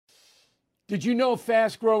Did you know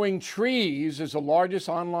Fast Growing Trees is the largest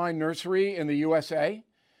online nursery in the USA?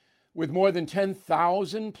 With more than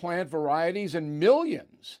 10,000 plant varieties and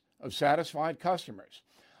millions of satisfied customers.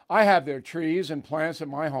 I have their trees and plants at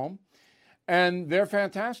my home, and they're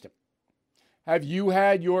fantastic. Have you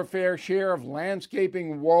had your fair share of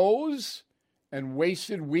landscaping woes and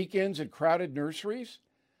wasted weekends at crowded nurseries?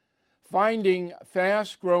 Finding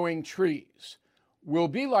Fast Growing Trees will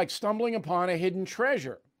be like stumbling upon a hidden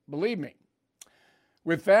treasure, believe me.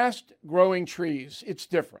 With Fast Growing Trees, it's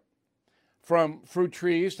different. From fruit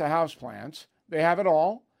trees to houseplants, they have it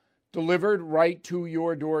all delivered right to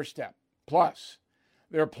your doorstep. Plus,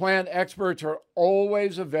 their plant experts are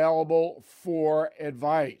always available for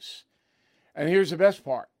advice. And here's the best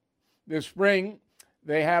part. This spring,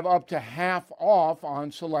 they have up to half off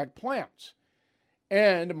on select plants.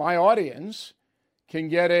 And my audience can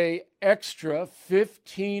get an extra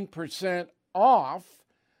 15% off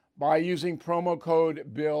by using promo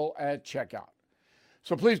code BILL at checkout.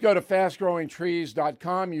 So please go to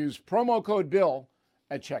fastgrowingtrees.com, use promo code BILL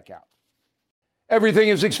at checkout. Everything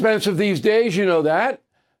is expensive these days, you know that.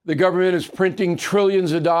 The government is printing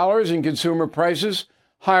trillions of dollars and consumer prices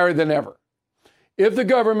higher than ever. If the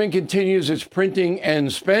government continues its printing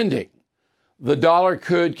and spending, the dollar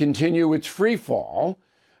could continue its free fall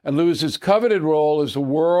and lose its coveted role as the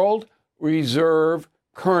world reserve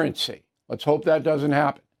currency. Let's hope that doesn't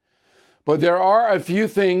happen. But there are a few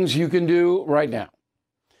things you can do right now.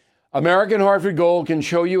 American Hartford Gold can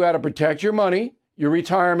show you how to protect your money, your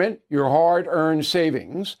retirement, your hard-earned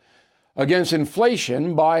savings against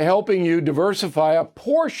inflation by helping you diversify a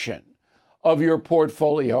portion of your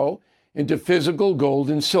portfolio into physical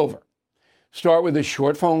gold and silver. Start with a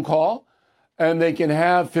short phone call, and they can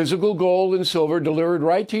have physical gold and silver delivered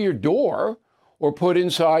right to your door or put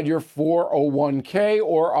inside your 401k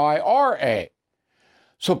or IRA.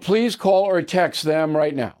 So please call or text them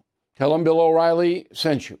right now. Tell them Bill O'Reilly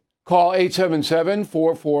sent you. Call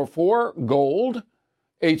 877-444-GOLD,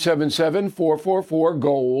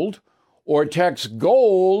 877-444-GOLD, or text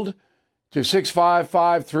GOLD to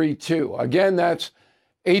 65532. Again, that's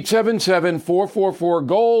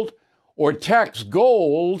 877-444-GOLD, or text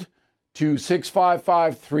GOLD to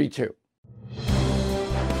 65532.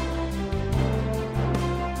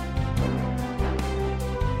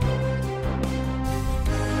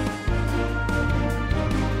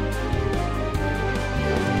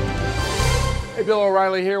 Hey, Bill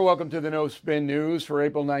O'Reilly here. Welcome to the No Spin News for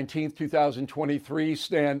April 19th, 2023.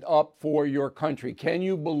 Stand up for your country. Can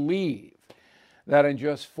you believe that in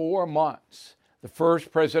just 4 months, the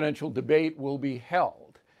first presidential debate will be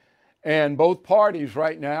held? And both parties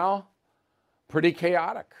right now, pretty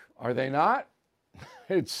chaotic, are they not?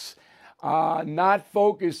 It's not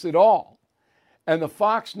focused at all. And the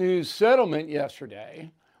Fox News settlement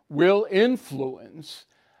yesterday will influence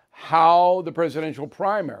how the presidential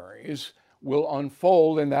primaries will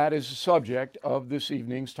unfold, and that is the subject of this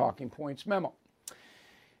evening's Talking Points memo.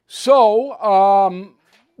 So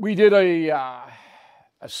we did a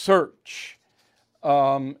search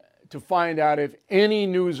to find out if any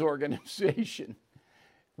news organization,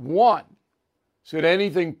 one, said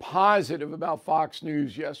anything positive about Fox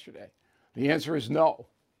News yesterday. The answer is no.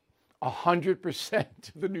 100%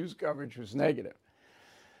 of the news coverage was negative.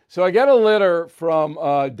 So I got a letter from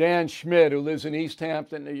Dan Schmidt, who lives in East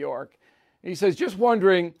Hampton, New York. He says, just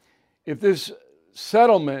wondering if this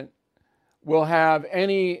settlement will have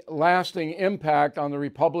any lasting impact on the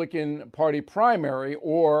Republican Party primary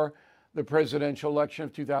or the presidential election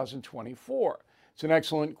of 2024. It's an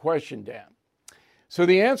excellent question, Dan. So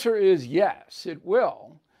the answer is yes, it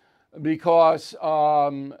will, because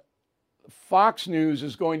Fox News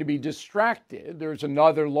is going to be distracted. There's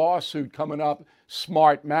another lawsuit coming up,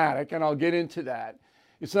 Smartmatic, and I'll get into that.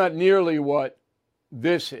 It's not nearly what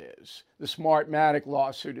this is. The Smartmatic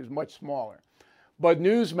lawsuit is much smaller. But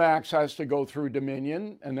Newsmax has to go through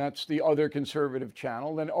Dominion, and that's the other conservative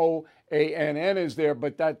channel. Then OANN is there,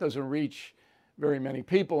 but that doesn't reach very many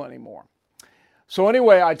people anymore. So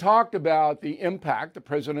anyway, I talked about the impact, the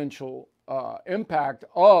presidential impact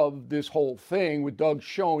of this whole thing with Doug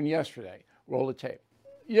Schoen yesterday. Roll the tape.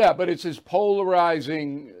 Yeah, but it's his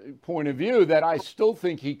polarizing point of view that I still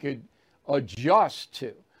think he could adjust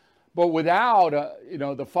to. But without,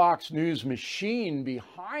 the Fox News machine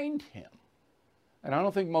behind him, and I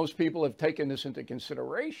don't think most people have taken this into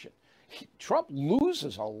consideration, Trump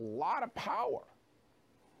loses a lot of power.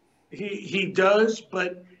 He does,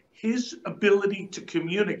 but his ability to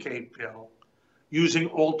communicate, Bill, using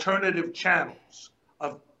alternative channels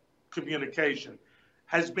of communication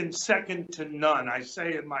has been second to none. I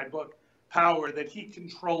say in my book, Power, that he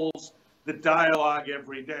controls the dialogue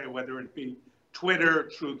every day, whether it be Twitter,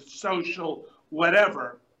 Truth Social,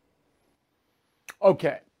 whatever.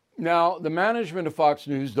 Okay. Now, the management of Fox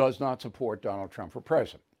News does not support Donald Trump for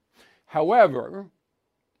president. However,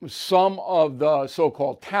 some of the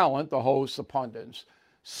so-called talent, the hosts, the pundits,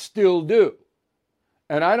 still do.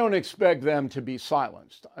 And I don't expect them to be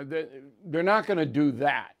silenced. They're not going to do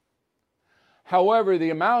that. However,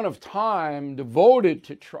 the amount of time devoted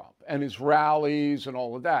to Trump and his rallies and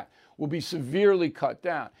all of that will be severely cut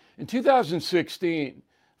down. In 2016,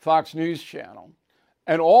 Fox News Channel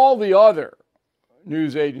and all the other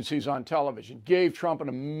news agencies on television gave Trump an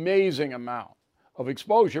amazing amount of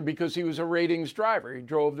exposure because he was a ratings driver. He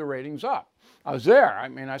drove the ratings up. I was there. I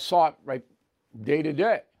mean, I saw it right day to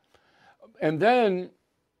day. And then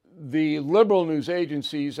the liberal news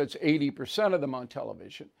agencies, that's 80% of them on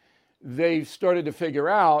television, they started to figure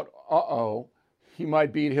out, he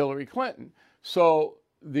might beat Hillary Clinton. So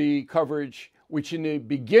the coverage, which in the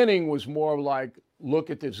beginning was more like, look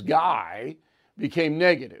at this guy, became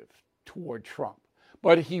negative toward Trump.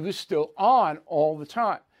 But he was still on all the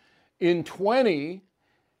time. In 20,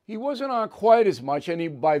 he wasn't on quite as much,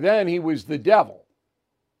 and by then he was the devil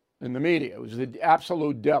in the media. It was the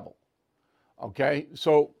absolute devil. Okay,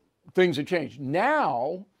 so things have changed.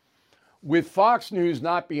 Now, with Fox News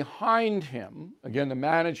not behind him, again, the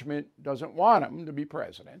management doesn't want him to be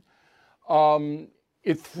president,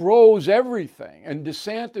 it throws everything. And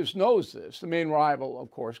DeSantis knows this, the main rival, of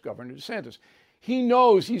course, Governor DeSantis. He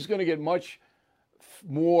knows he's going to get much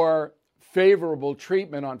more favorable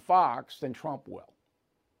treatment on Fox than Trump will.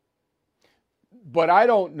 But I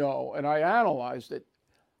don't know, and I analyzed it,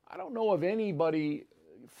 I don't know of anybody,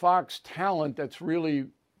 Fox talent, that's really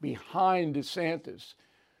behind DeSantis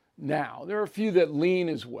now. There are a few that lean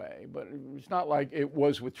his way, but it's not like it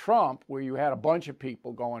was with Trump where you had a bunch of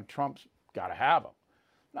people going, Trump's got to have him.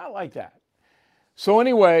 Not like that. So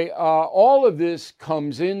anyway, all of this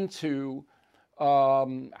comes into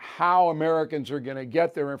how Americans are going to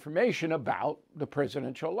get their information about the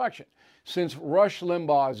presidential election. Since Rush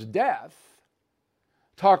Limbaugh's death,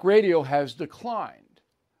 talk radio has declined.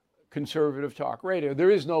 Conservative talk radio. There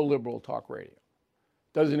is no liberal talk radio.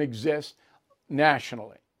 Doesn't exist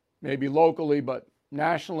nationally. Maybe locally, but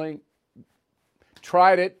nationally.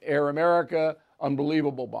 Tried it, Air America,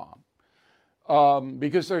 unbelievable bomb.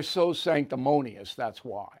 Because they're so sanctimonious, that's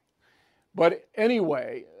why. But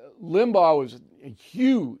anyway, Limbaugh was a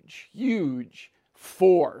huge, huge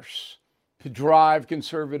force to drive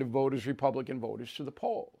conservative voters, Republican voters to the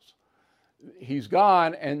polls. He's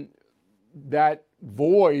gone, and that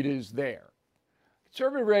void is there.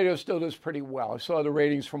 Conservative radio still does pretty well. I saw the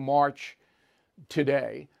ratings from March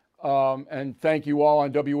today. And thank you all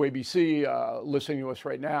on WABC listening to us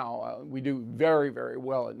right now. We do very, very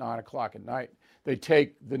well at 9 o'clock at night. They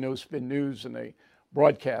take the No Spin News and they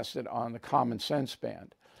broadcast it on the Common Sense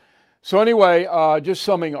band. So anyway, just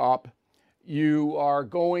summing up, you are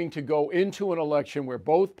going to go into an election where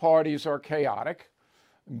both parties are chaotic.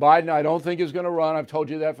 Biden, I don't think, is going to run. I've told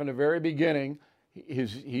you that from the very beginning.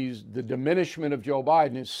 The diminishment of Joe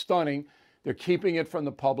Biden is stunning. They're keeping it from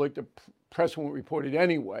the public. The press won't report it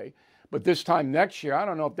anyway. But this time next year, I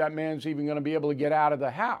don't know if that man's even going to be able to get out of the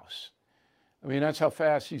House. I mean, that's how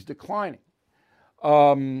fast he's declining.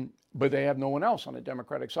 But they have no one else on the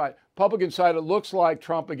Democratic side. Republican side, it looks like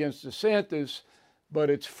Trump against DeSantis, but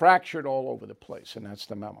it's fractured all over the place, and that's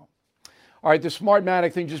the memo. All right, the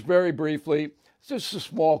Smartmatic thing, just very briefly. It's just a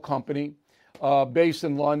small company based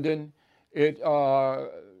in London. It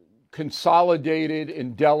consolidated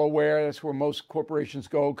in Delaware. That's where most corporations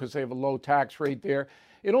go because they have a low tax rate there.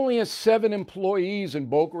 It only has 7 employees in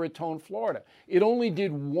Boca Raton, Florida. It only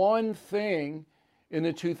did one thing in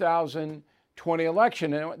the 2020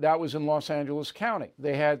 election, and that was in Los Angeles County.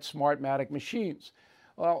 They had Smartmatic machines.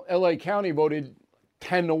 Well, LA County voted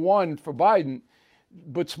 10-1 for Biden,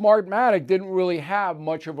 but Smartmatic didn't really have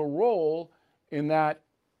much of a role in that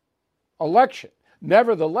election.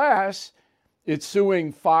 Nevertheless, it's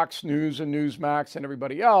suing Fox News and Newsmax and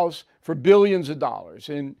everybody else for billions of dollars.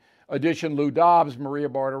 In addition, Lou Dobbs, Maria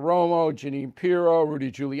Bartiromo, Jeanine Pirro,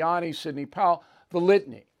 Rudy Giuliani, Sidney Powell, the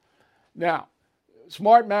litany. Now,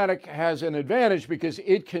 Smartmatic has an advantage because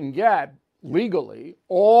it can get legally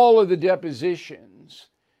all of the depositions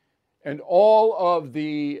and all of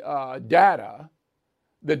the data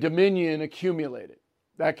that Dominion accumulated.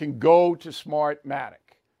 That can go to Smartmatic.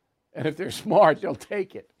 And if they're smart, they'll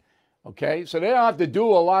take it. Okay? So they don't have to do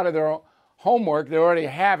a lot of their homework. They already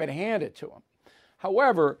have it handed to them.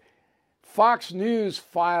 However, Fox News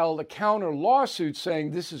filed a counter lawsuit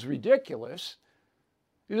saying this is ridiculous.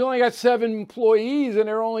 You've only got 7 employees and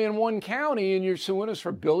they're only in one county and you're suing us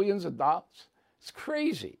for billions of dollars. It's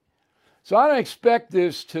crazy. So I don't expect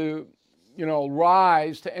this to,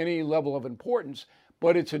 rise to any level of importance,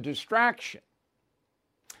 but it's a distraction.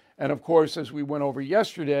 And of course, as we went over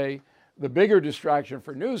yesterday, the bigger distraction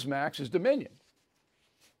for Newsmax is Dominion.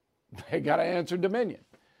 They got to answer Dominion.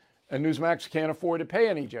 And Newsmax can't afford to pay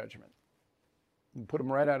any judgment. And put them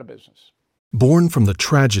right out of business. Born from the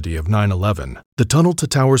tragedy of 9/11, the Tunnel to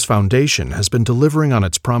Towers Foundation has been delivering on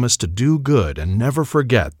its promise to do good and never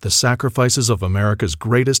forget the sacrifices of America's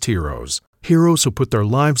greatest heroes. Heroes who put their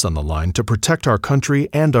lives on the line to protect our country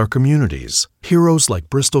and our communities. Heroes like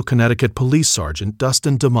Bristol, Connecticut Police Sergeant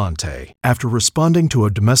Dustin DeMonte. After responding to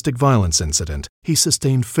a domestic violence incident, he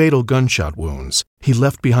sustained fatal gunshot wounds. He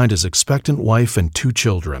left behind his expectant wife and 2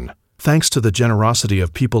 children. Thanks to the generosity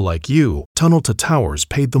of people like you, Tunnel to Towers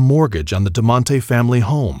paid the mortgage on the DeMonte family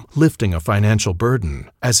home, lifting a financial burden.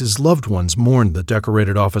 As his loved ones mourned the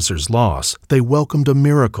decorated officer's loss, they welcomed a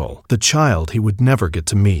miracle, the child he would never get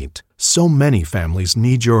to meet. So many families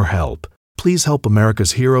need your help. Please help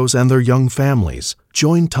America's heroes and their young families.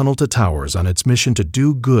 Join Tunnel to Towers on its mission to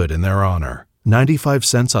do good in their honor. 95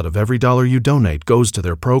 cents out of every dollar you donate goes to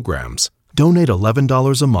their programs. Donate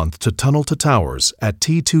 $11 a month to Tunnel to Towers at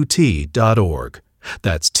T2T.org.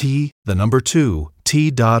 That's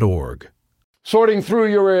T2T.org. Sorting through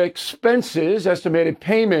your expenses, estimated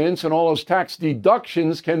payments, and all those tax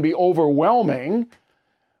deductions can be overwhelming.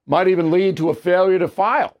 Might even lead to a failure to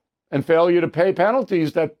file and failure to pay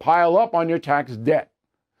penalties that pile up on your tax debt.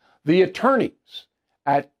 The attorneys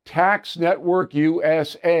at Tax Network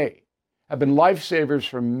USA have been lifesavers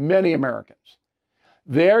for many Americans.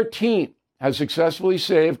 Their team has successfully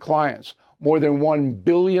saved clients more than $1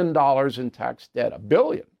 billion in tax debt. $1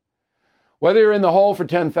 billion. Whether you're in the hole for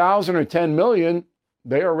 $10,000 or $10 million,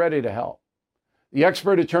 they are ready to help. The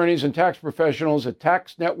expert attorneys and tax professionals at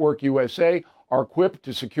Tax Network USA are equipped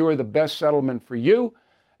to secure the best settlement for you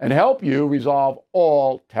and help you resolve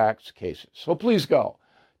all tax cases. So please go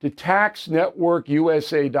to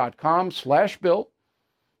taxnetworkusa.com/bill,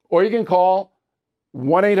 or you can call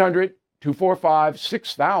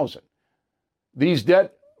 1-800-245-6000. These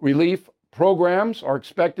debt relief programs are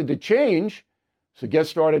expected to change, so get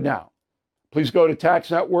started now. Please go to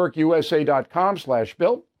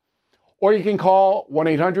taxnetworkusa.com/bill, or you can call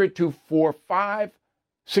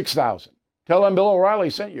 1-800-245-6000. Tell them Bill O'Reilly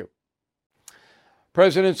sent you.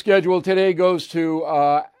 President's schedule today goes to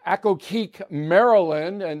Accokeek,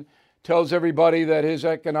 Maryland, and tells everybody that his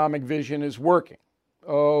economic vision is working.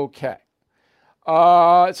 Okay.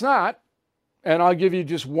 It's not. And I'll give you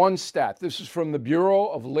just one stat. This is from the Bureau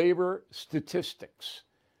of Labor Statistics.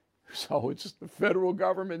 So it's the federal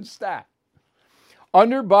government stat.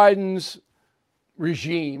 Under Biden's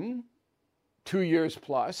regime, 2 years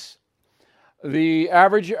plus, the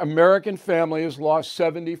average American family has lost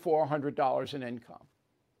 $7,400 in income.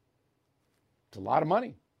 It's a lot of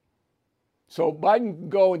money. So Biden can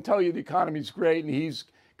go and tell you the economy's great and he's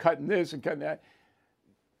cutting this and cutting that.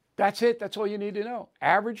 That's it. That's all you need to know.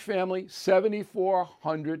 Average family,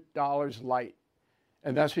 $7,400 light.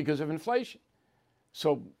 And that's because of inflation.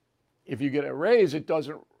 So if you get a raise, it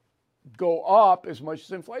doesn't go up as much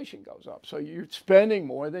as inflation goes up. So you're spending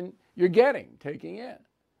more than you're taking in.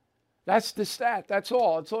 That's the stat. That's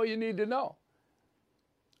all. That's all you need to know.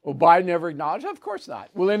 Will Biden ever acknowledge? Of course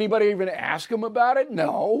not. Will anybody even ask him about it?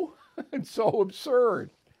 No. It's so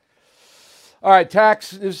absurd. All right,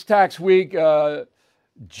 this is tax week.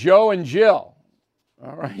 Joe and Jill,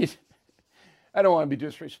 all right? I don't want to be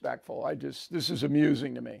disrespectful. This is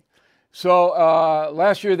amusing to me. So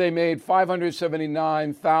last year they made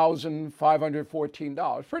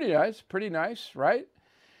 $579,514. Pretty nice, right?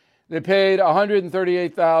 They paid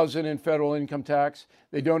 $138,000 in federal income tax.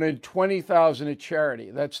 They donated $20,000 to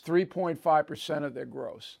charity. That's 3.5% of their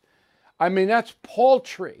gross. I mean, that's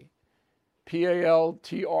paltry.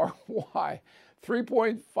 Paltry.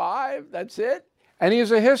 3.5, that's it? And he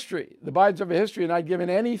has a history. The Bidens have a history of not giving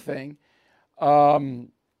anything.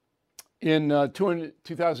 In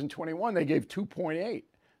 2021, they gave 2.8.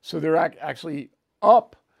 So they're actually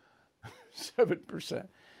up 7%.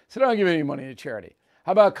 So they don't give any money to charity.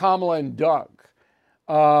 How about Kamala and Doug?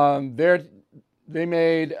 They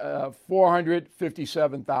made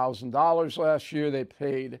 $457,000 last year. They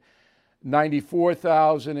paid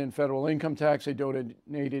 $94,000 in federal income tax. They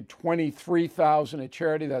donated $23,000 at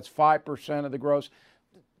charity. That's 5% of the gross.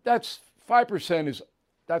 That's 5%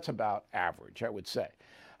 that's about average, I would say.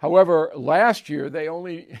 However, last year they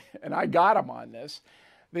only, and I got them on this,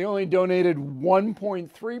 they only donated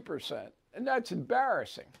 1.3%, and that's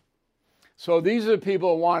embarrassing. So these are the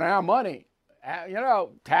people who want our money,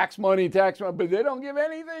 tax money, but they don't give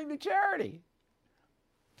anything to charity.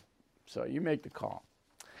 So you make the call.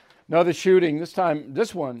 Another shooting,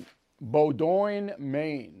 this one, Bowdoin,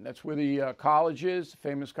 Maine. That's where the college is, the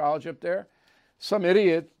famous college up there. Some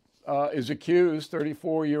idiot is accused,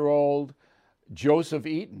 34-year-old Joseph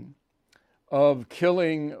Eaton, of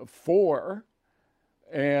killing four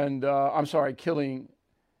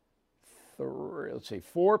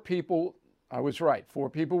people. I was right. 4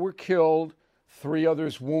 people were killed, 3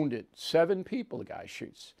 others wounded. 7 people the guy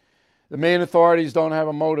shoots. The Maine authorities don't have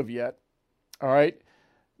a motive yet. All right.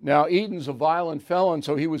 Now, Eaton's a violent felon,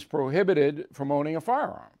 so he was prohibited from owning a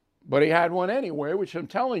firearm. But he had one anyway, which I'm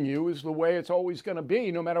telling you is the way it's always going to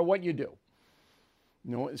be, no matter what you do.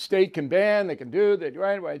 The state can ban, they can do that,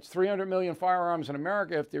 right? It's 300 million firearms in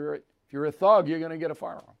America. If you're a thug, you're going to get a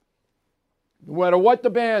firearm. No matter what the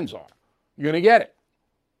bans are, you're going to get it.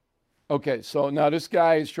 Okay, so now this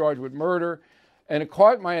guy is charged with murder, and it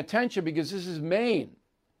caught my attention because this is Maine.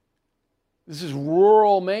 This is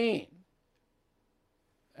rural Maine.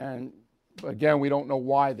 And again, we don't know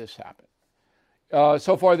why this happened.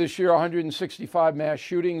 So far this year, 165 mass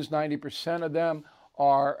shootings, 90% of them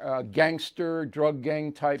are gangster, drug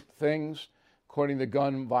gang type things, according to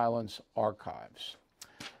Gun Violence Archives.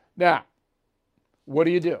 Now, what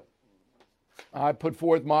do? I put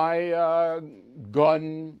forth my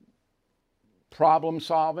gun problem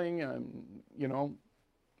solving and,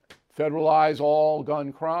 federalize all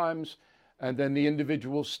gun crimes, and then the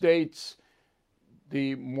individual states,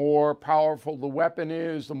 the more powerful the weapon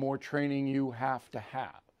is, the more training you have to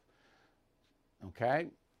have. Okay?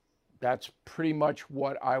 That's pretty much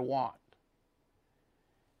what I want.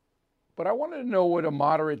 But I wanted to know what a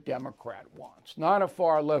moderate Democrat wants, not a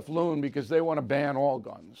far left loon, because they want to ban all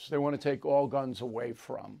guns. They want to take all guns away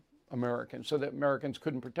from Americans so that Americans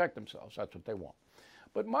couldn't protect themselves. That's what they want.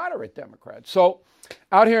 But moderate Democrats. So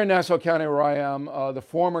out here in Nassau County where I am, the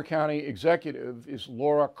former county executive is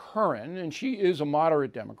Laura Curran, and she is a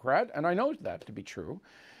moderate Democrat, and I know that to be true.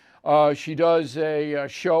 She does a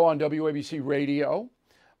show on WABC radio,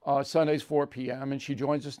 Sundays 4 p.m., and she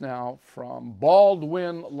joins us now from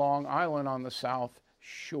Baldwin, Long Island on the South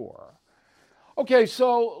Shore. Okay,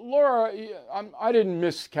 so Laura, I didn't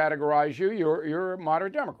miscategorize you. You're a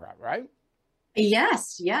moderate Democrat, right?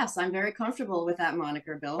 Yes, I'm very comfortable with that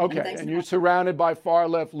moniker, Bill. Okay, and you're surrounded by far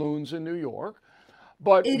left loons in New York.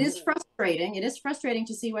 But it is frustrating. It is frustrating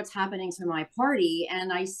to see what's happening to my party.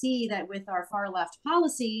 And I see that with our far left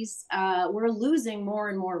policies, we're losing more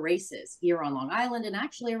and more races here on Long Island and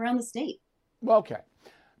actually around the state. Okay,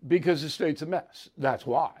 because the state's a mess. That's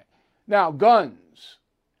why. Now, guns.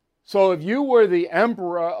 So if you were the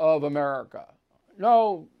emperor of America,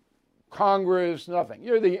 no Congress, nothing.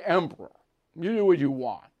 You're the emperor. You do what you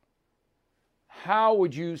want. How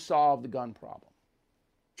would you solve the gun problem?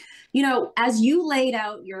 As you laid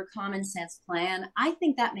out your common sense plan, I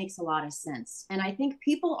think that makes a lot of sense. And I think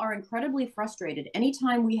people are incredibly frustrated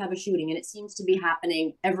anytime we have a shooting, and it seems to be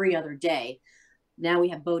happening every other day. Now we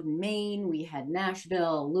have Bowdoin, Maine, we had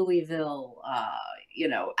Nashville, Louisville,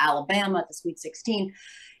 Alabama at the Sweet 16.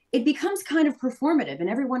 It becomes kind of performative, and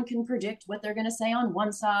everyone can predict what they're going to say on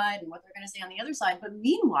one side and what they're going to say on the other side. But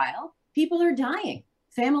meanwhile, people are dying.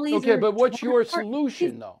 Families Okay, but what's your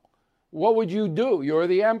solution, though? What would you do? You're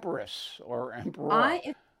the empress or emperor.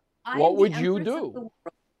 What would you do?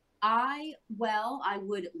 I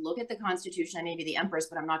would look at the Constitution. I may be the empress,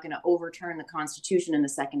 but I'm not going to overturn the Constitution and the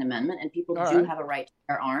Second Amendment. And people do have a right to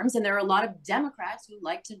bear arms. And there are a lot of Democrats who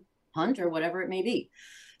like to hunt or whatever it may be.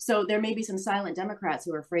 So there may be some silent Democrats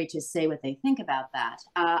who are afraid to say what they think about that.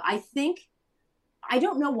 I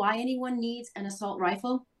don't know why anyone needs an assault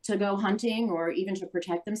rifle to go hunting or even to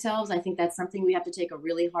protect themselves. I think that's something we have to take a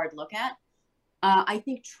really hard look at. I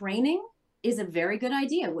think training is a very good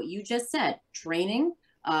idea. What you just said, training,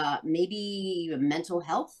 maybe a mental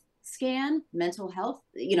health scan, mental health.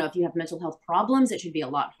 If you have mental health problems, it should be a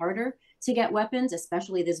lot harder to get weapons,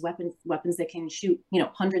 especially these weapons that can shoot,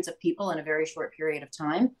 hundreds of people in a very short period of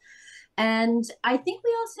time. And I think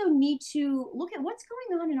we also need to look at what's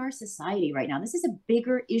going on in our society right now. This is a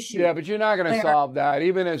bigger issue. Yeah, but you're not going to solve that.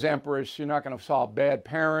 Even as empress, you're not going to solve bad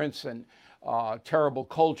parents and terrible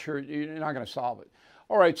culture. You're not going to solve it.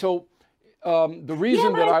 All right, so the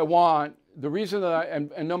reason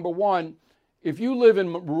and number one, if you live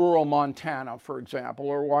in rural Montana, for example,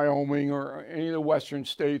 or Wyoming or any of the western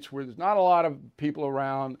states where there's not a lot of people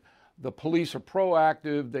around, the police are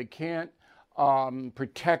proactive, they can't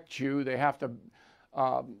protect you, they have to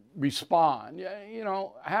respond.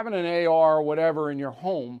 Having an AR or whatever in your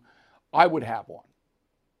home, I would have one.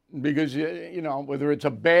 because, you know, whether it's a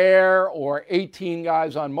bear or 18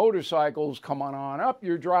 guys on motorcycles coming on up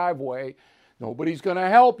your driveway, nobody's going to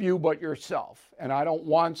help you but yourself. And I don't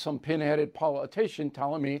want some pinheaded politician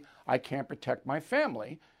telling me I can't protect my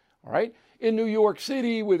family. All right. In New York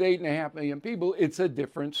City with 8.5 million people, it's a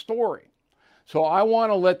different story. So I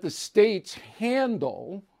want to let the states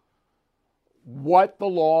handle what the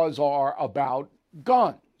laws are about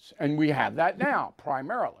guns. And we have that now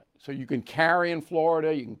primarily. So you can carry in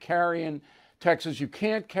Florida, you can carry in Texas. You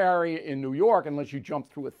can't carry in New York unless you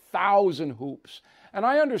jump through 1,000 hoops. And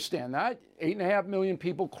I understand that. 8.5 million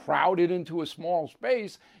people crowded into a small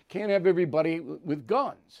space, can't have everybody with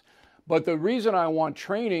guns. But the reason I want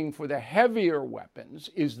training for the heavier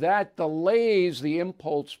weapons is that delays the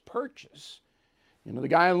impulse purchase. You know, the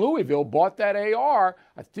guy in Louisville bought that AR,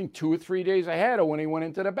 I think 2 or 3 days ahead of when he went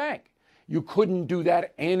into the bank. You couldn't do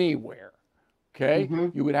that anywhere. Okay,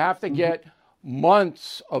 you would have to get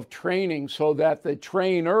months of training so that the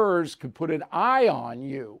trainers could put an eye on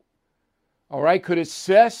you. All right, could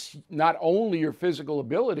assess not only your physical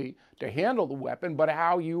ability to handle the weapon, but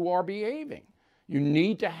how you are behaving. You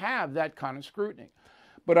need to have that kind of scrutiny.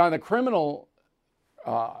 But on the criminal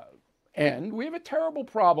end, we have a terrible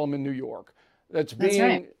problem in New York that's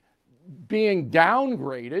being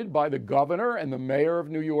downgraded by the governor and the mayor of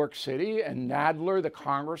New York City and Nadler, the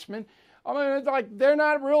congressman. I mean, it's like they're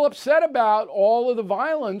not real upset about all of the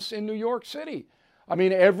violence in New York City. I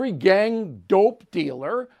mean, every gang dope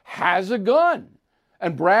dealer has a gun.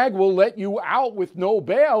 And Bragg will let you out with no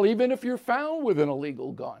bail, even if you're found with an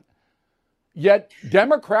illegal gun. Yet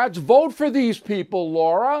Democrats vote for these people,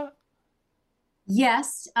 Laura.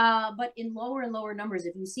 Yes, but in lower and lower numbers.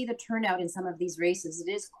 If you see the turnout in some of these races,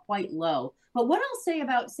 it is quite low. But what I'll say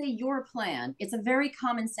about, say, your plan, it's a very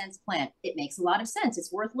common sense plan. It makes a lot of sense.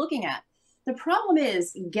 It's worth looking at. The problem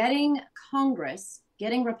is getting Congress,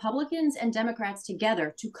 getting Republicans and Democrats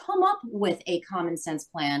together to come up with a common sense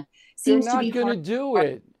plan seems to be hard. They're not going to do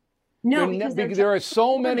it. No, because there are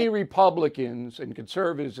so many Republicans and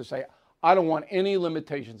conservatives that say, I don't want any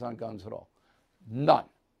limitations on guns at all. None.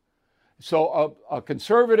 So a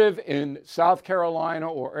conservative in South Carolina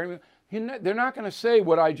or they're not going to say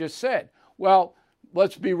what I just said. Well,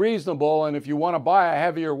 let's be reasonable. And if you want to buy a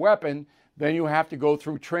heavier weapon, then you have to go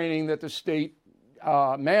through training that the state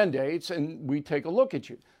mandates, and we take a look at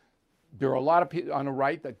you. There are a lot of people on the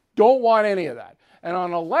right that don't want any of that. And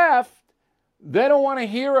on the left, they don't want to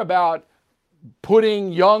hear about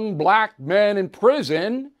putting young black men in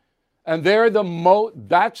prison. And they're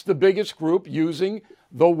that's the biggest group using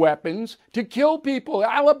the weapons to kill people.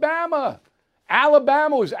 Alabama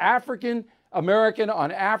was African American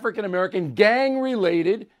on African American, gang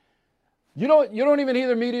related. You don't even hear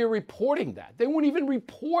the media reporting that. They won't even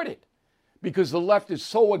report it because the left is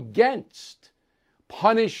so against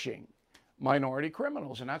punishing minority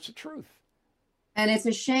criminals, and that's the truth. And it's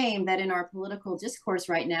a shame that in our political discourse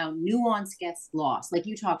right now, nuance gets lost. Like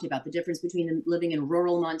you talked about, the difference between living in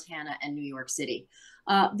rural Montana and New York City.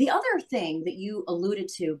 The other thing that you alluded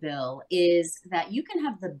to, Bill, is that you can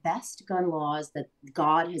have the best gun laws that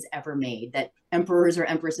God has ever made, that emperors or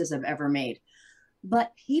empresses have ever made.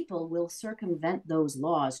 But people will circumvent those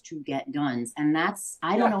laws to get guns. And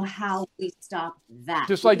I don't know how we stop that.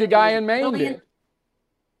 Just like the guy in Maine did.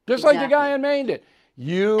 Just like the guy in Maine did.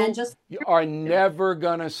 You are never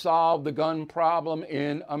going to solve the gun problem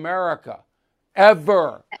in America,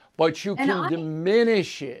 ever. But you can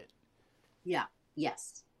diminish it. Yeah,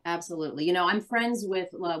 yes, absolutely. You know, I'm friends with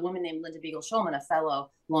a woman named Linda Beagle-Schulman, a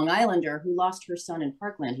fellow Long Islander who lost her son in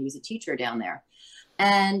Parkland. He was a teacher down there.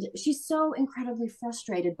 And she's so incredibly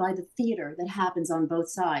frustrated by the theater that happens on both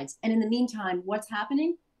sides. And in the meantime, what's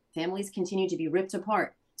happening? Families continue to be ripped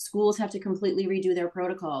apart. Schools have to completely redo their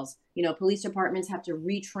protocols. You know, police departments have to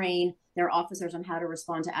retrain their officers on how to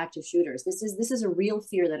respond to active shooters. This is a real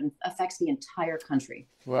fear that affects the entire country.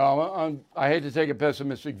 Well, I hate to take a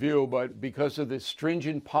pessimistic view, but because of the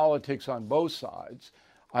stringent politics on both sides,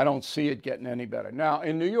 I don't see it getting any better. Now,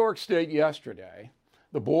 in New York State yesterday,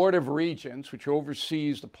 the Board of Regents, which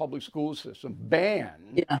oversees the public school system,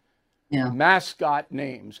 banned mascot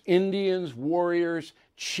names, Indians, warriors,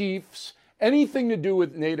 chiefs, anything to do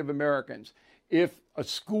with Native Americans. If a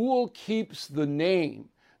school keeps the name,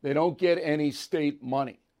 they don't get any state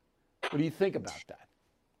money. What do you think about that?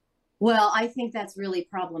 Well, I think that's really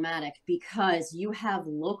problematic because you have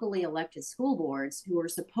locally elected school boards who are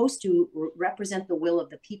supposed to represent the will of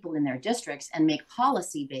the people in their districts and make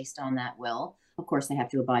policy based on that will. Of course, they have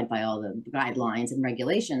to abide by all the guidelines and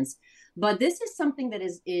regulations. But this is something that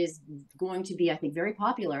is going to be, I think, very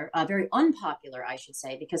popular, very unpopular, I should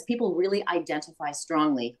say, because people really identify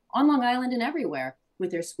strongly on Long Island and everywhere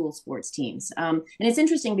with their school sports teams. And it's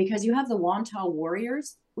interesting because you have the Wantagh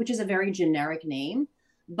Warriors, which is a very generic name,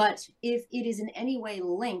 but if it is in any way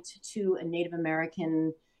linked to a Native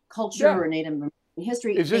American culture or Native American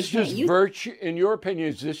history, is this just virtue? In your opinion,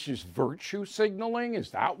 is this just virtue signaling?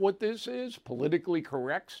 Is that what this is? Politically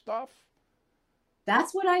correct stuff?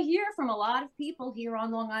 That's what I hear from a lot of people here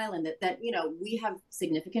on Long Island, that we have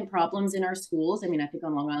significant problems in our schools. I mean, I think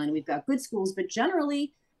on Long Island we've got good schools, but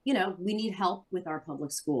generally, we need help with our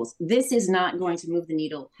public schools. This is not going to move the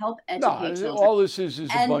needle. Help educate children. All this is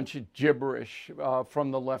a bunch of gibberish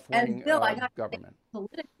from the left-wing government.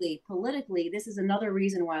 Politically, this is another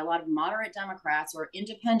reason why a lot of moderate Democrats or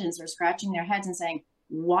independents are scratching their heads and saying,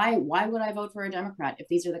 why would I vote for a Democrat if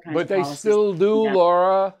these are the kinds of policies? But they still do,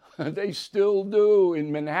 Laura. They still do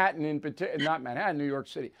in Manhattan, in particular, not Manhattan, New York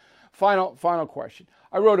City. Final question.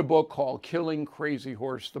 I wrote a book called Killing Crazy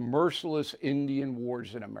Horse, The Merciless Indian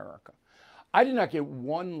Wars in America. I did not get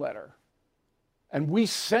one letter. And we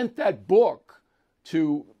sent that book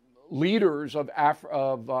to leaders of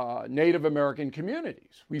Native American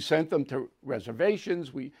communities. We sent them to reservations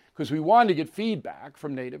because we wanted to get feedback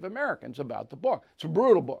from Native Americans about the book. It's a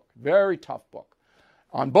brutal book, very tough book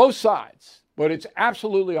on both sides, but it's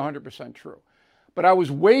absolutely 100% true. But I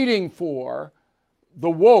was waiting for the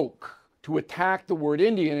woke to attack the word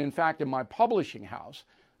Indian. In fact, in my publishing house,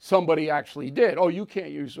 somebody actually did. Oh, you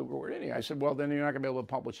can't use the word Indian. I said, well, then you're not going to be able to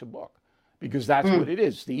publish a book. Because that's what it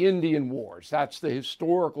is, the Indian Wars. That's the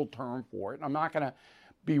historical term for it. And I'm not going to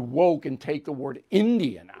be woke and take the word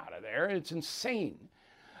Indian out of there. It's insane.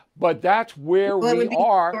 But that's where we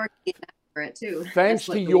are, thanks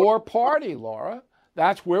to your party, Laura.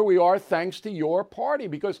 That's where we are, thanks to your party.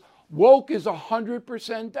 Because woke is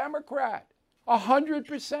 100% Democrat.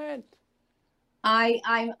 100%.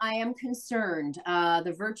 I am concerned.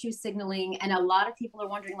 The virtue signaling, and a lot of people are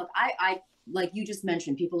wondering, look, I like you just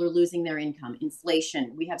mentioned, people are losing their income,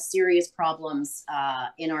 inflation. We have serious problems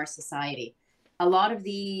in our society. A lot of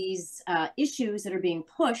these issues that are being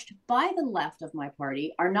pushed by the left of my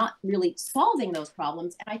party are not really solving those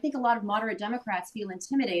problems. And I think a lot of moderate Democrats feel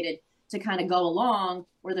intimidated to kind of go along,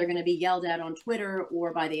 or they're going to be yelled at on Twitter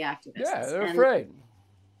or by the activists. Yeah, they're afraid.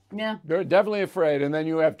 Yeah. They're definitely afraid. And then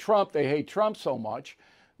you have Trump. They hate Trump so much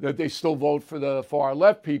that they still vote for the far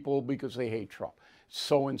left people because they hate Trump.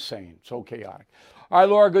 So insane, so chaotic. All right,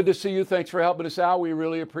 Laura, good to see you. Thanks for helping us out. We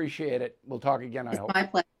really appreciate it. We'll talk again, I hope. It's my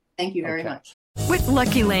pleasure. Thank you very much. With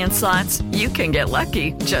Lucky Land Slots, you can get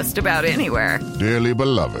lucky just about anywhere. Dearly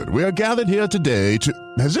beloved, we are gathered here today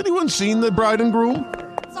to... Has anyone seen the bride and groom?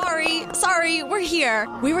 Sorry, we're here.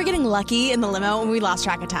 We were getting lucky in the limo and we lost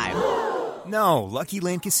track of time. No, Lucky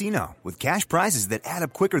Land Casino, with cash prizes that add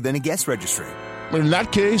up quicker than a guest registry. In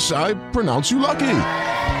that case, I pronounce you lucky.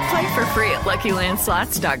 Play for free at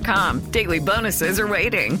LuckyLandSlots.com. Daily bonuses are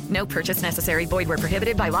waiting. No purchase necessary. Void where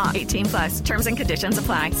prohibited by law. 18+. Terms and conditions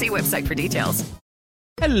apply. See website for details.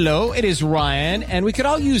 Hello, it is Ryan, and we could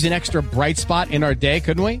all use an extra bright spot in our day,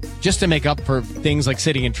 couldn't we? Just to make up for things like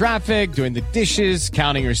sitting in traffic, doing the dishes,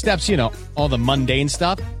 counting your steps, all the mundane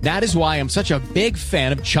stuff. That is why I'm such a big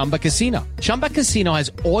fan of Chumba Casino. Chumba Casino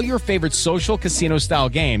has all your favorite social casino-style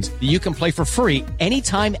games that you can play for free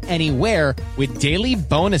anytime, anywhere with daily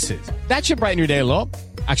bonuses. That should brighten your day a little.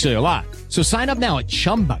 Actually, a lot. So sign up now at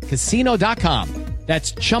ChumbaCasino.com.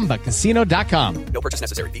 That's ChumbaCasino.com. No purchase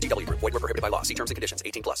necessary. VGW Group. Void where prohibited by law. See terms and conditions.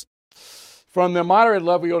 18+. From the moderate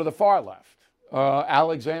left, we go to the far left.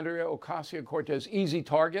 Alexandria Ocasio-Cortez, easy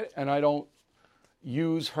target, and I don't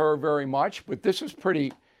use her very much, but this is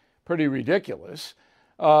pretty ridiculous.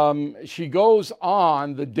 She goes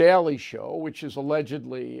on The Daily Show, which is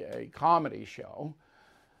allegedly a comedy show.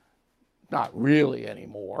 Not really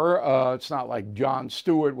anymore. It's not like Jon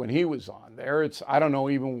Stewart when he was on there. I don't know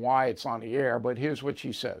even why it's on the air, but here's what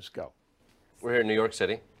she says. Go. We're here in New York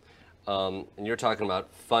City, and you're talking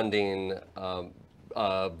about funding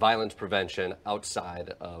violence prevention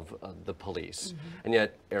outside of the police. Mm-hmm. And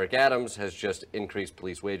yet Eric Adams has just increased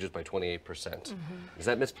police wages by 28%. Mm-hmm. Is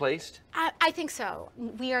that misplaced? I think so.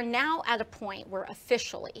 We are now at a point where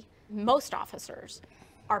officially most officers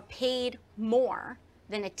are paid more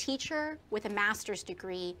than a teacher with a master's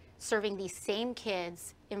degree serving these same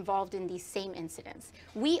kids involved in these same incidents.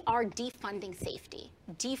 We are defunding safety,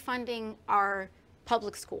 defunding our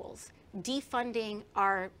public schools, defunding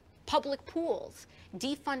our public pools,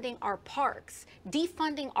 defunding our parks,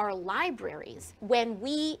 defunding our libraries, when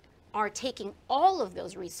we are taking all of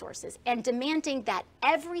those resources and demanding that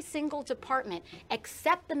every single department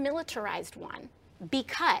except the militarized one be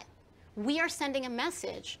cut. We are sending a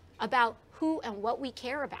message about who and what we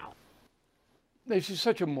care about. She's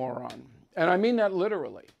such a moron. And I mean that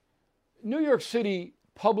literally. New York City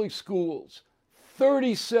public schools,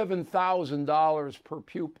 $37,000 per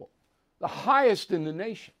pupil, the highest in the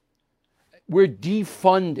nation. We're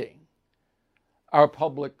defunding our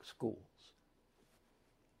public schools.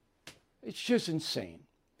 It's just insane.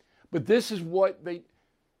 But this is what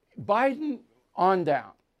Biden on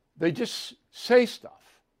down, they just say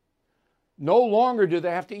stuff. No longer do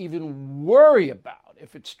they have to even worry about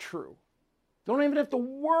if it's true. Don't even have to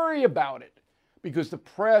worry about it because the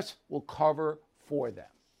press will cover for them.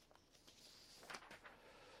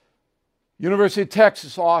 University of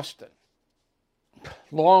Texas, Austin,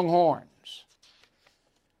 Longhorns,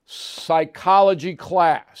 psychology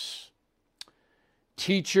class.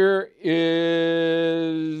 Teacher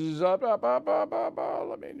is okay.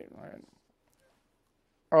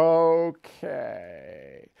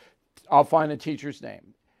 I'll find the teacher's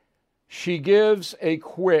name. She gives a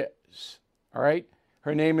quiz. All right.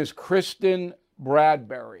 Her name is Kristen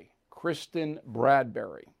Bradbury. Kristen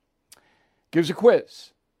Bradbury gives a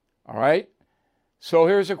quiz. All right. So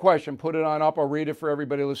here's a question. Put it on up. I'll read it for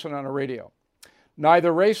everybody listening on the radio.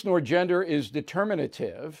 Neither race nor gender is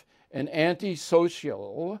determinative an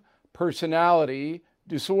antisocial personality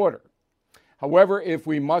disorder. However, if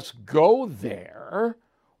we must go there,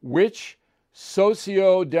 which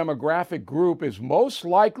socio-demographic group is most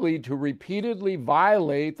likely to repeatedly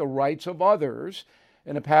violate the rights of others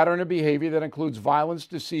in a pattern of behavior that includes violence,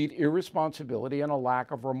 deceit, irresponsibility, and a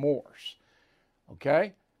lack of remorse?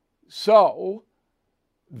 Okay? So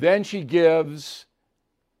then she gives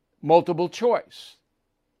multiple choice.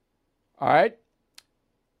 All right?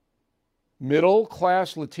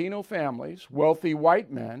 Middle-class Latino families, wealthy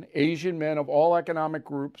white men, Asian men of all economic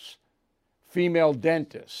groups, female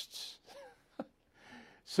dentists.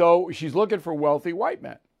 So she's looking for wealthy white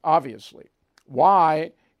men, obviously.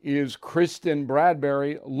 Why is Kristen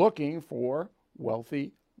Bradbury looking for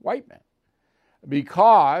wealthy white men?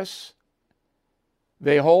 Because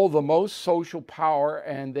they hold the most social power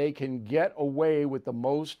and they can get away with the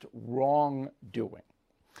most wrongdoing.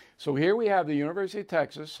 So here we have the University of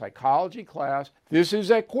Texas psychology class. This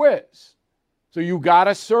is a quiz. So you got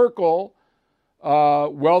to circle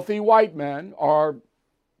wealthy white men are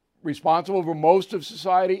responsible for most of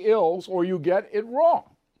society ills, or you get it wrong.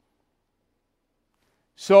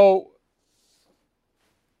 So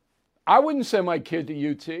I wouldn't send my kid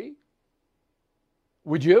to UT.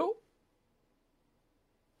 Would you?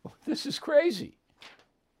 This is crazy.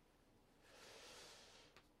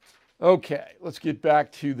 Okay, let's get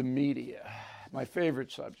back to the media, my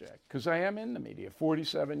favorite subject, because I am in the media,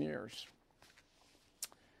 47 years.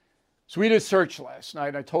 So we did a search last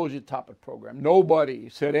night. I told you at the top of the program. Nobody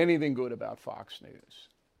said anything good about Fox News.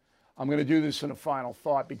 I'm going to do this in a final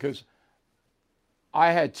thought because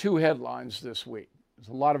I had two headlines this week. There's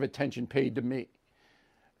a lot of attention paid to me,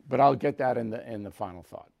 but I'll get that in the final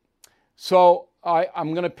thought. So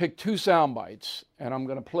I'm going to pick two sound bites, and I'm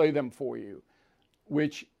going to play them for you,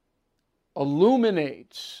 which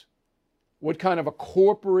illuminates what kind of a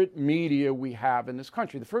corporate media we have in this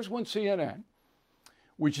country. The first one, CNN,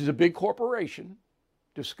 which is a big corporation,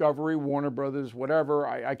 Discovery, Warner Brothers, whatever.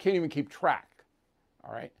 I can't even keep track,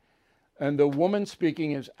 all right? And the woman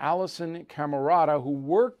speaking is Allison Camerata, who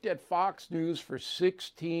worked at Fox News for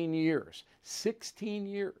 16 years. 16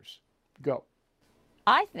 years. Go.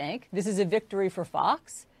 I think this is a victory for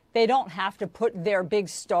Fox. They don't have to put their big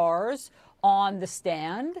stars on the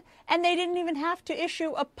stand, and they didn't even have to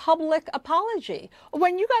issue a public apology.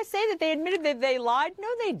 When you guys say that they admitted that they lied, no,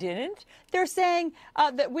 they didn't. They're saying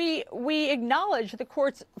that we acknowledge the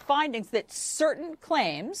court's findings that certain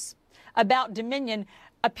claims about Dominion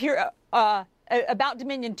appear about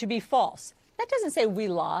Dominion to be false. That doesn't say we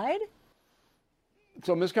lied.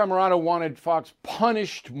 So Ms. Camerata wanted Fox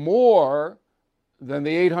punished more than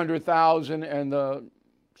the $800,000 and the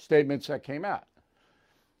statements that came out.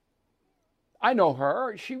 I know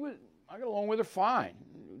her. I got along with her fine.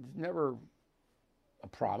 Never a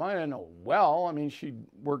problem. I didn't know well. I mean, she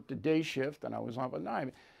worked a day shift and I was on at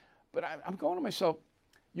night. But I'm going to myself,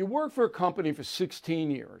 you work for a company for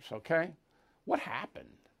 16 years, okay? What happened?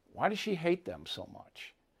 Why does she hate them so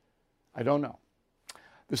much? I don't know.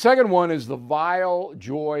 The second one is the vile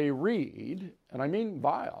Joy Reid. And I mean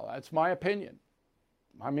vile. That's my opinion.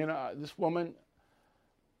 I mean, this woman,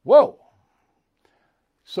 whoa.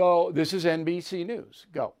 So this is NBC News.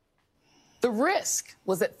 Go. The risk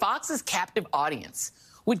was that Fox's captive audience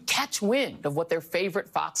would catch wind of what their favorite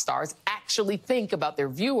Fox stars actually think about their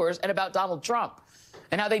viewers and about Donald Trump,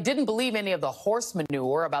 and how they didn't believe any of the horse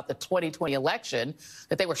manure about the 2020 election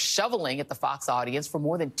that they were shoveling at the Fox audience for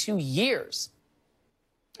more than 2 years.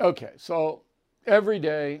 Okay, so every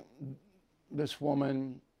day this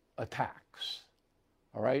woman attacks,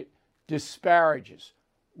 all right? Disparages,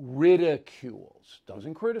 ridicules,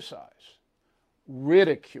 doesn't criticize,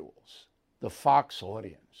 ridicules the Fox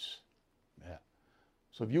audience. Yeah.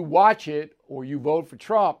 So if you watch it or you vote for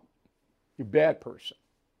Trump, you're a bad person.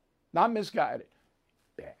 Not misguided,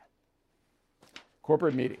 bad.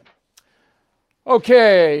 Corporate media.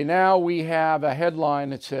 Okay, now we have a headline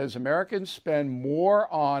that says Americans spend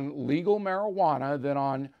more on legal marijuana than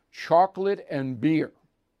on chocolate and beer.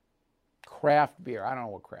 Craft beer. I don't know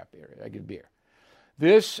what craft beer is. I get beer.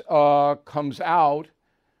 This comes out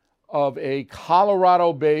of a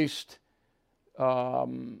Colorado-based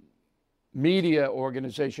media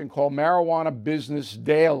organization called Marijuana Business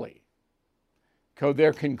Daily.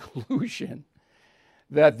 Their conclusion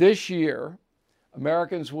that this year,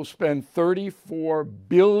 Americans will spend $34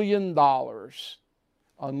 billion on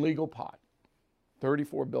legal pot.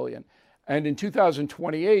 $34 billion. And in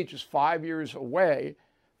 2028, just 5 years away,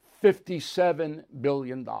 $57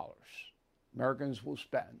 billion Americans will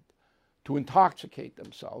spend to intoxicate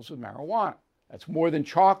themselves with marijuana. That's more than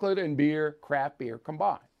chocolate and beer, craft beer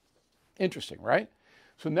combined. Interesting, right?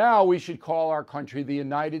 So now we should call our country the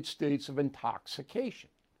United States of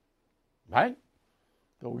Intoxication, right?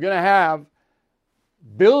 So we're going to have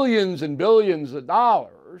billions and billions of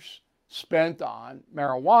dollars spent on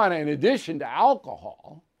marijuana in addition to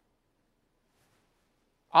alcohol.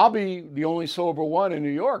 I'll be the only sober one in New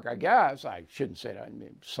York, I guess. I shouldn't say that. I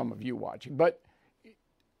mean, some of you watching. But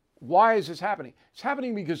why is this happening? It's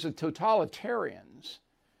happening because the totalitarians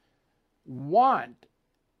want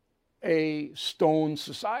a stone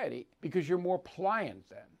society because you're more pliant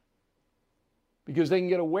then. Because they can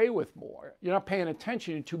get away with more. You're not paying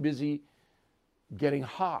attention. You're too busy getting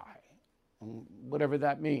high, whatever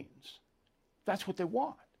that means. That's what they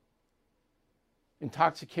want.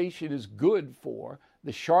 Intoxication is good for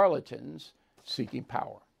the charlatans seeking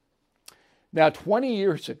power. Now, 20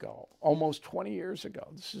 years ago, almost 20 years ago,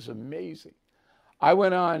 this is amazing, I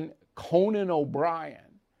went on Conan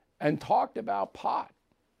O'Brien and talked about pot.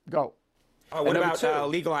 Go. What about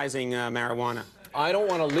legalizing marijuana? I don't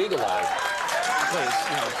want to legalize. Please,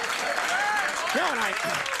 no. No, and I...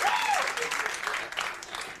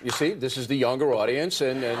 You see, this is the younger audience,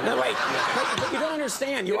 and No, wait, but you don't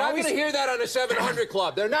understand. You're not going to hear that on the 700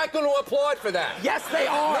 Club. They're not going to applaud for that. Yes, they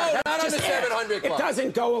are. No, That's not on the just 700 Club. It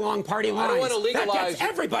doesn't go along party lines. I don't want to legalize. That gets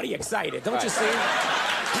everybody excited, don't you see?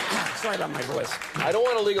 Sorry about my voice. I don't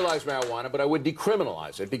want to legalize marijuana, but I would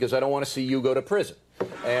decriminalize it because I don't want to see you go to prison.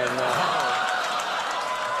 And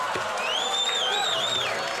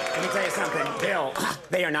let me tell you something, Bill.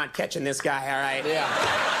 They are not catching this guy, all right? Yeah.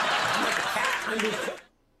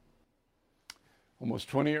 Almost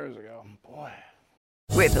 20 years ago. Boy.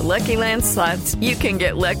 With the Lucky Land Slots, you can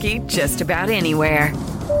get lucky just about anywhere.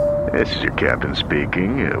 This is your captain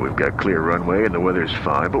speaking. We've got clear runway and the weather's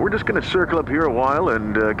fine, but we're just going to circle up here a while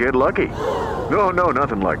and get lucky. No,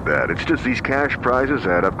 nothing like that. It's just these cash prizes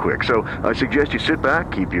add up quick. So I suggest you sit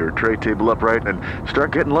back, keep your tray table upright, and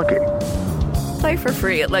start getting lucky. Play for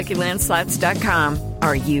free at LuckyLandSlots.com.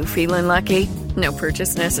 Are you feeling lucky? No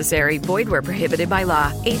purchase necessary. Void where prohibited by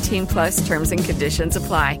law. 18+ terms and conditions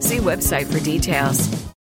apply. See website for details.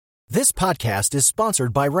 This podcast is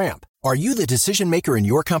sponsored by Ramp. Are you the decision maker in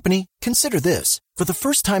your company? Consider this. For the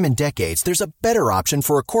first time in decades, there's a better option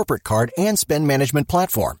for a corporate card and spend management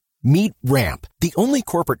platform. Meet Ramp, the only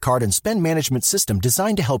corporate card and spend management system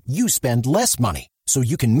designed to help you spend less money so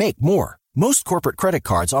you can make more. Most corporate credit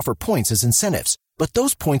cards offer points as incentives, but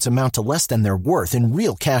those points amount to less than their worth in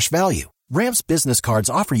real cash value. Ramp's business cards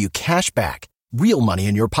offer you cash back, real money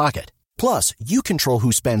in your pocket. Plus, you control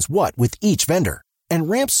who spends what with each vendor. And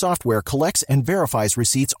Ramp's software collects and verifies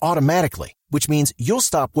receipts automatically, which means you'll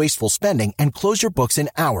stop wasteful spending and close your books in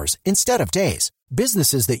hours instead of days.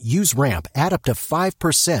 Businesses that use Ramp add up to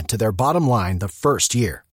 5% to their bottom line the first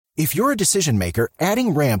year. If you're a decision maker,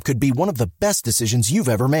 adding Ramp could be one of the best decisions you've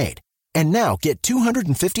ever made. And now get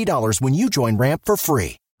 $250 when you join Ramp for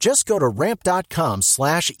free. Just go to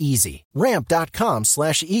ramp.com/easy.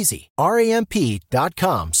 Ramp.com/easy.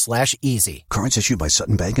 RAMP.com/easy. Cards issued by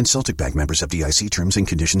Sutton Bank and Celtic Bank, members FDIC. Terms and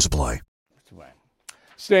conditions apply.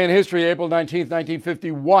 Stay in history, April 19th,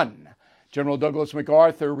 1951. General Douglas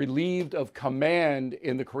MacArthur relieved of command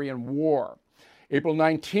in the Korean War. April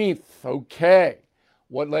 19th, okay.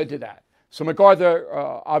 What led to that? So MacArthur,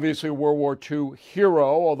 obviously a World War II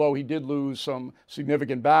hero, although he did lose some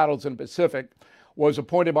significant battles in the Pacific, was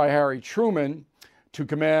appointed by Harry Truman to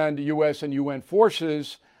command U.S. and UN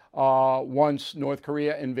forces once North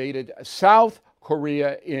Korea invaded South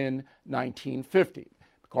Korea in 1950.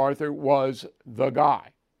 MacArthur was the guy.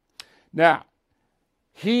 Now,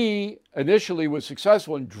 he initially was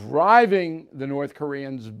successful in driving the North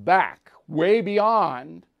Koreans back way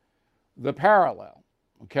beyond the parallel,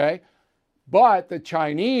 okay? But the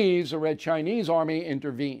Chinese, the Red Chinese Army,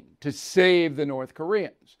 intervened to save the North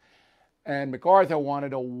Koreans. And MacArthur wanted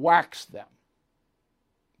to wax them,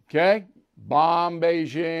 okay? Bomb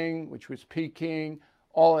Beijing, which was Peking,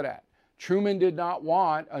 all of that. Truman did not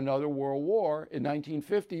want another world war in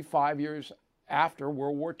 1950, 5 years after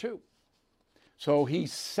World War II. So he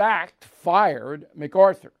fired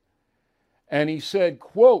MacArthur. And he said,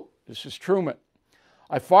 quote, this is Truman,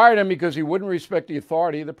 "I fired him because he wouldn't respect the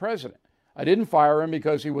authority of the president. I didn't fire him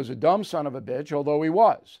because he was a dumb son of a bitch, although he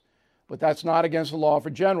was. But that's not against the law for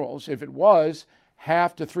generals. If it was,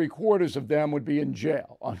 half to 3/4 of them would be in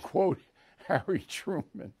jail," unquote, Harry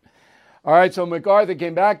Truman. All right, so MacArthur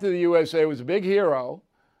came back to the USA, was a big hero,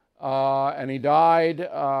 and he died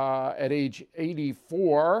at age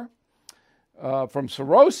 84 from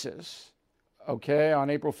cirrhosis, okay, on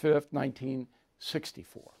April 5th,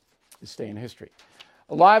 1964. This day in history.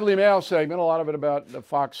 A lively mail segment, a lot of it about the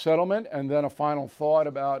Fox settlement, and then a final thought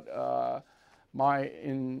about my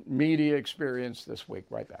media experience this week.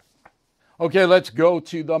 Right back. Okay, let's go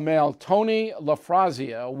to the mail. Tony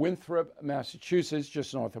LaFrazia, Winthrop, Massachusetts,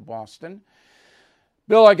 just north of Boston.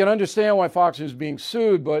 Bill, I can understand why Fox is being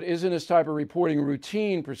sued, but isn't this type of reporting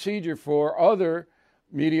routine procedure for other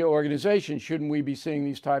media organizations? Shouldn't we be seeing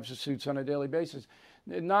these types of suits on a daily basis?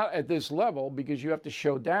 Not at this level, because you have to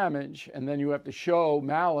show damage, and then you have to show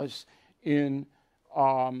malice in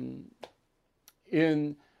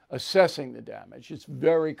assessing the damage. It's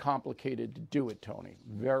very complicated to do it, Tony.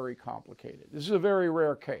 Very complicated. This is a very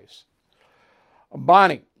rare case.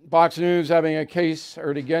 Bonnie, Fox News having a case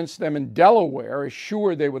heard against them in Delaware, is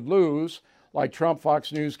sure they would lose. Like Trump,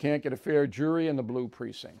 Fox News can't get a fair jury in the blue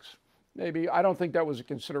precincts. Maybe. I don't think that was a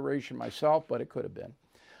consideration myself, but it could have been.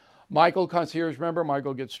 Michael, concierge member.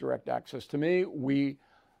 Michael gets direct access to me. We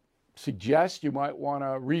suggest you might want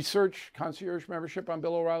to research concierge membership on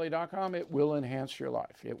BillO'Reilly.com. It will enhance your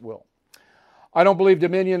life. It will. I don't believe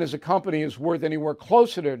Dominion as a company is worth anywhere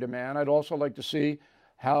close to their demand. I'd also like to see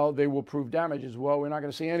how they will prove damages. Well, we're not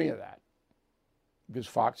going to see any of that because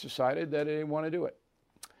Fox decided that they didn't want to do it.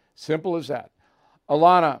 Simple as that.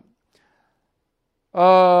 Alana,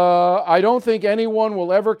 I don't think anyone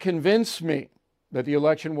will ever convince me that the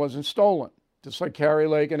election wasn't stolen, just like Kari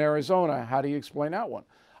Lake in Arizona. How do you explain that one?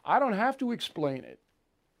 I don't have to explain it.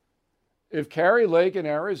 If Kari Lake in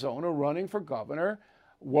Arizona running for governor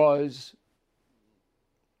was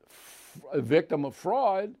a victim of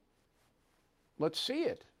fraud, let's see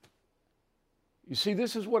it. You see,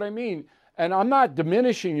 this is what I mean. And I'm not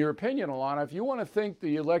diminishing your opinion, Alana. If you want to think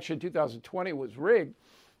the election 2020 was rigged,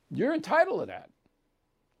 you're entitled to that.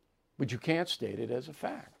 But you can't state it as a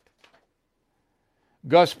fact.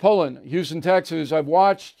 Gus Pullen, Houston, Texas. I've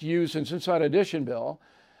watched you since Inside Edition, Bill,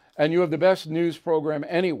 and you have the best news program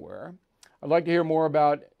anywhere. I'd like to hear more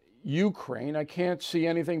about Ukraine. I can't see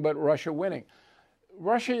anything but Russia winning.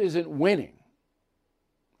 Russia isn't winning.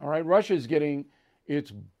 All right, Russia is getting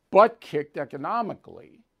its butt kicked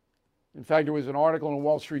economically. In fact, there was an article in the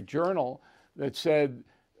Wall Street Journal that said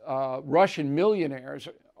Russian millionaires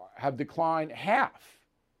have declined half.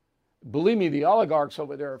 Believe me, the oligarchs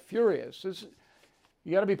over there are furious.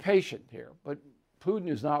 You got to be patient here, but Putin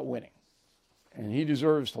is not winning, and he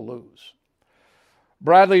deserves to lose.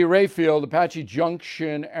 Bradley Rayfield, Apache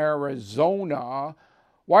Junction, Arizona.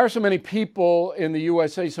 Why are so many people in the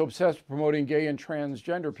USA so obsessed with promoting gay and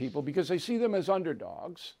transgender people? Because they see them as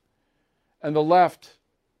underdogs, and the left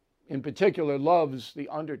in particular loves the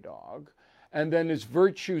underdog, and then is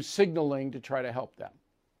virtue signaling to try to help them.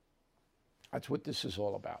 That's what this is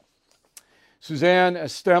all about. Suzanne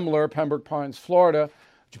Stemler, Pembroke Pines, Florida.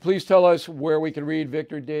 Would you please tell us where we can read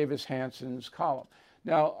Victor Davis Hanson's column?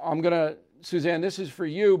 Now, Suzanne, this is for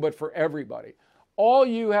you, but for everybody. All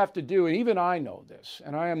you have to do, and even I know this,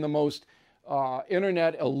 and I am the most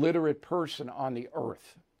internet illiterate person on the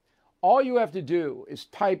earth. All you have to do is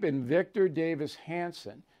type in Victor Davis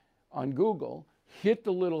Hanson on Google, hit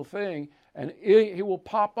the little thing, and he will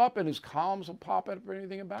pop up, and his columns will pop up or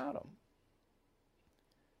anything about him.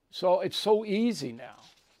 So it's so easy now.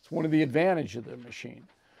 It's one of the advantages of the machine.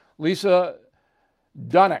 Lisa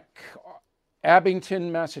Dunnick,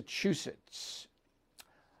 Abington, Massachusetts.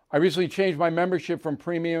 I recently changed my membership from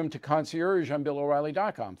premium to concierge on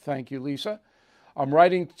BillO'Reilly.com. Thank you, Lisa. I'm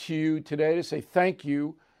writing to you today to say thank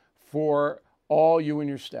you for all you and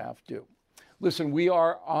your staff do. Listen, we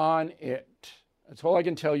are on it. That's all I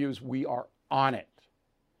can tell you is we are on it.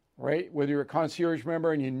 Right? Whether you're a concierge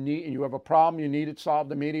member and you have a problem, you need it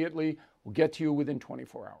solved immediately, we'll get to you within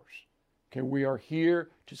 24 hours. Okay, we are here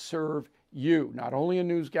to serve you, not only a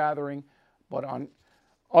news gathering, but on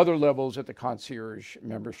other levels at the concierge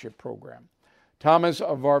membership program. Thomas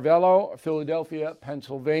Varvello, Philadelphia,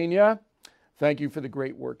 Pennsylvania. Thank you for the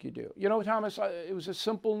great work you do. You know, Thomas, it was a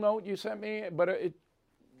simple note you sent me, but it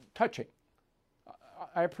touching.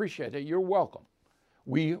 I appreciate it. You're welcome.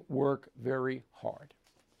 We work very hard.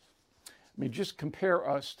 I mean, just compare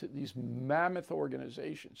us to these mammoth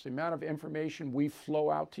organizations, the amount of information we flow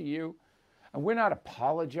out to you, and we're not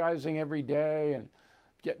apologizing every day and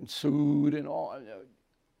getting sued and all.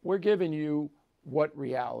 We're giving you what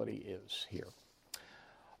reality is here.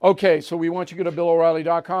 Okay, so we want you to go to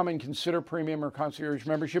BillO'Reilly.com and consider premium or concierge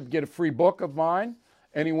membership. Get a free book of mine,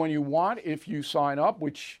 anyone you want, if you sign up,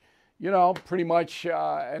 which, you know, pretty much,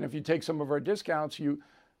 and if you take some of our discounts,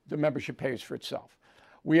 the membership pays for itself.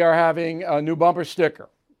 We are having a new bumper sticker,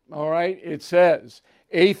 all right? It says,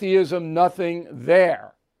 atheism, nothing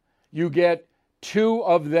there. You get 2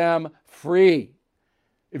 of them free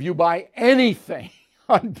if you buy anything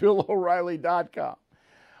on BillO'Reilly.com.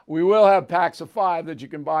 We will have packs of 5 that you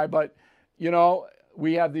can buy, but, you know,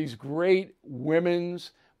 we have these great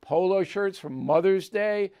women's polo shirts from Mother's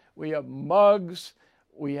Day. We have mugs.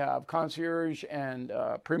 We have concierge and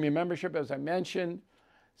premium membership, as I mentioned.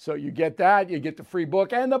 So you get that. You get the free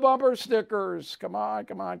book and the bumper stickers. Come on,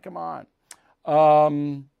 come on, come on.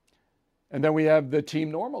 And then we have the Team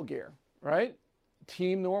Normal gear, right?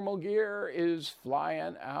 Team Normal gear is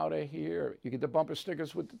flying out of here. You get the bumper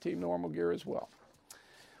stickers with the Team Normal gear as well.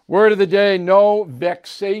 Word of the day, no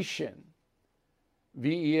vexation.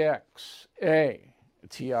 V-E-X-A-T-I-O-N.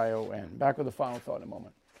 Back with the final thought in a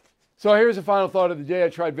moment. So here's the final thought of the day. I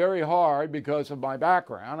tried very hard because of my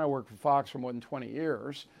background. I worked for Fox for more than 20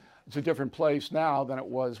 years. It's a different place now than it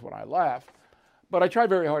was when I left. But I tried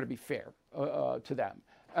very hard to be fair to them.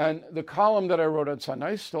 And the column that I wrote on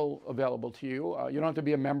Sunday is still available to you. You don't have to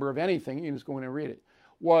be a member of anything. You can just go in and read it.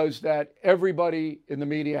 Was that everybody in the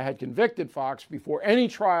media had convicted Fox before any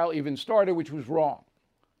trial even started, which was wrong.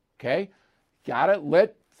 Okay? Got to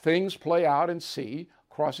let things play out and see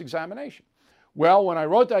cross-examination. Well, when I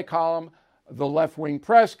wrote that column, the left-wing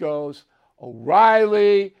press goes,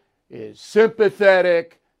 O'Reilly is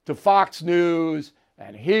sympathetic to Fox News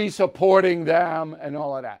and he's supporting them and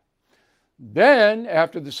all of that. Then,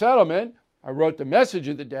 after the settlement, I wrote the message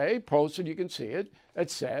of the day, posted, you can see it.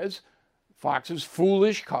 It says, Fox's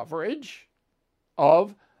foolish coverage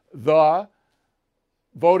of the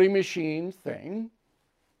voting machine thing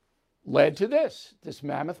led to this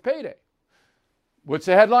mammoth payday. What's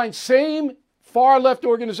the headline? Same far left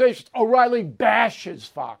organizations. O'Reilly bashes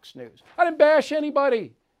Fox News. I didn't bash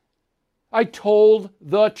anybody. I told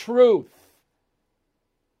the truth.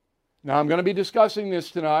 Now I'm going to be discussing this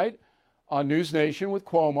tonight on News Nation with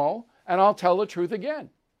Cuomo, and I'll tell the truth again.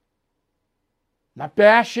 I'm not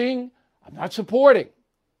bashing. I'm not supporting.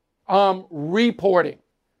 I'm reporting.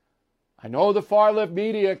 I know the far left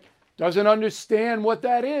media doesn't understand what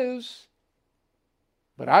that is,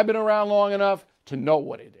 but I've been around long enough to know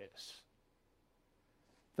what it is.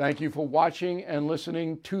 Thank you for watching and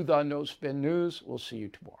listening to the No Spin News. We'll see you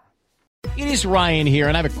tomorrow. It is Ryan here,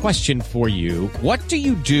 and I have a question for you. What do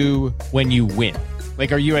you do when you win?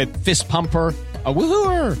 Like, are you a fist pumper, a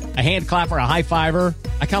woo-hooer, a hand clapper, a high fiver?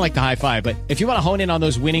 I kind of like the high five, but if you want to hone in on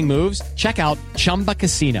those winning moves, check out Chumba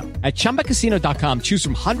Casino. At ChumbaCasino.com, choose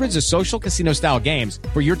from hundreds of social casino-style games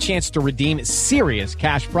for your chance to redeem serious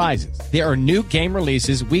cash prizes. There are new game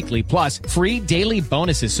releases weekly, plus free daily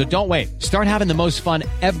bonuses. So don't wait. Start having the most fun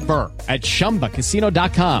ever at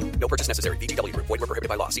ChumbaCasino.com. No purchase necessary. VGW Group. Void where prohibited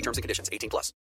by law. See terms and conditions. 18+.